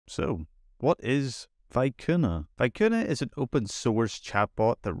So, what is Vicuna? Vicuna is an open source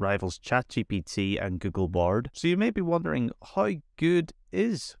chatbot that rivals ChatGPT and Google Bard. So you may be wondering, how good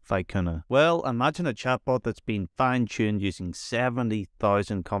is Vicuna? Well, imagine a chatbot that's been fine-tuned using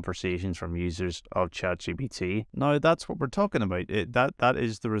 70,000 conversations from users of ChatGPT. Now, that's what we're talking about. That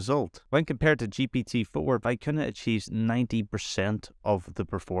is the result. When compared to GPT-4, Vicuna achieves 90% of the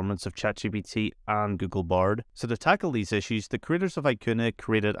performance of ChatGPT and Google Bard. So to tackle these issues, the creators of Vicuna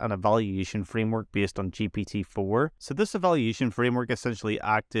created an evaluation framework based on GPT-4. So this evaluation framework essentially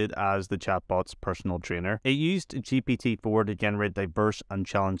acted as the chatbot's personal trainer. It used GPT-4 to generate diverse and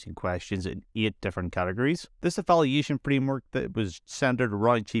challenging questions in 8 different categories. This evaluation framework that was centered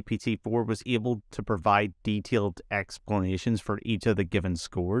around GPT-4 was able to provide detailed explanations for each of the given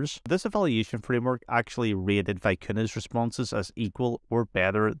scores. This evaluation framework actually rated Vicuna's responses as equal or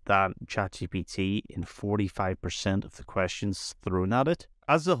better than ChatGPT in 45% of the questions thrown at it.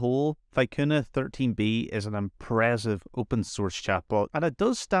 As a whole, Vicuna 13B is an impressive open source chatbot, and it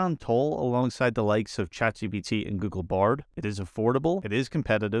does stand tall alongside the likes of ChatGPT and Google Bard. It is affordable, it is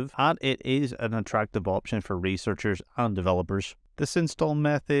competitive, and it is an attractive option for researchers and developers. This install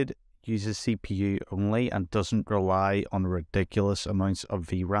method uses CPU only and doesn't rely on ridiculous amounts of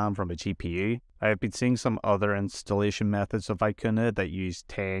VRAM from a GPU. I have been seeing some other installation methods of Vicuna that use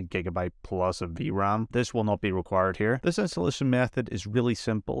 10 GB plus of VRAM. This will not be required here. This installation method is really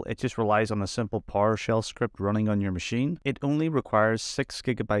simple. It just relies on a simple PowerShell script running on your machine. It only requires 6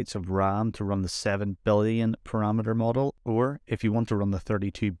 GB of RAM to run the 7 billion parameter model, or if you want to run the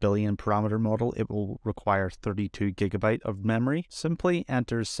 32 billion parameter model, it will require 32 GB of memory. Simply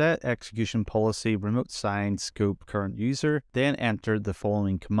enter set execution policy, remote sign, scope, current user, then enter the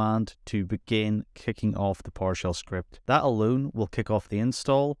following command to begin kicking off the PowerShell script. That alone will kick off the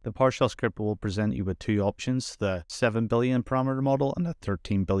install. The PowerShell script will present you with 2 options, the 7 billion parameter model and the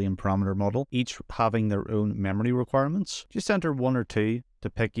 13 billion parameter model, each having their own memory requirements. Just enter 1 or 2 to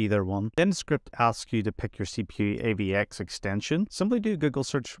pick either one. Then the script asks you to pick your CPU AVX extension. Simply do a Google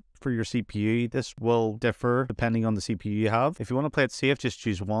search for your CPU. This will differ depending on the CPU you have. If you want to play it safe, just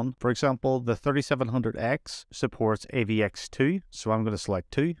choose one. For example, the 3700X supports AVX2, so I'm going to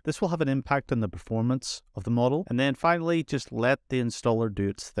select 2. This will have an impact on the performance of the model. And then finally, just let the installer do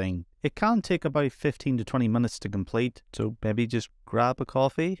its thing. It can take about 15 to 20 minutes to complete, so maybe just grab a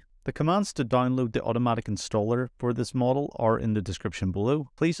coffee. The commands to download the automatic installer for this model are in the description below.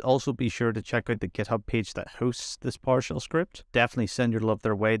 Please also be sure to check out the GitHub page that hosts this PowerShell script. Definitely send your love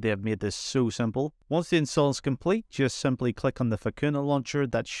their way. They have made this so simple. Once the install is complete, just simply click on the Vicuna launcher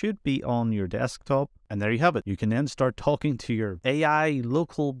that should be on your desktop. And there you have it. You can then start talking to your AI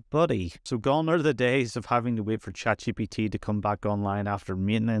local buddy. So gone are the days of having to wait for ChatGPT to come back online after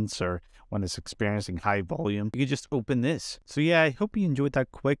maintenance or when it's experiencing high volume. You can just open this. So yeah, I hope you enjoyed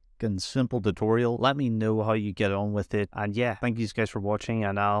that quick and simple tutorial. Let me know how you get on with it. And yeah, thank you guys for watching,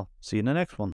 and I'll see you in the next one.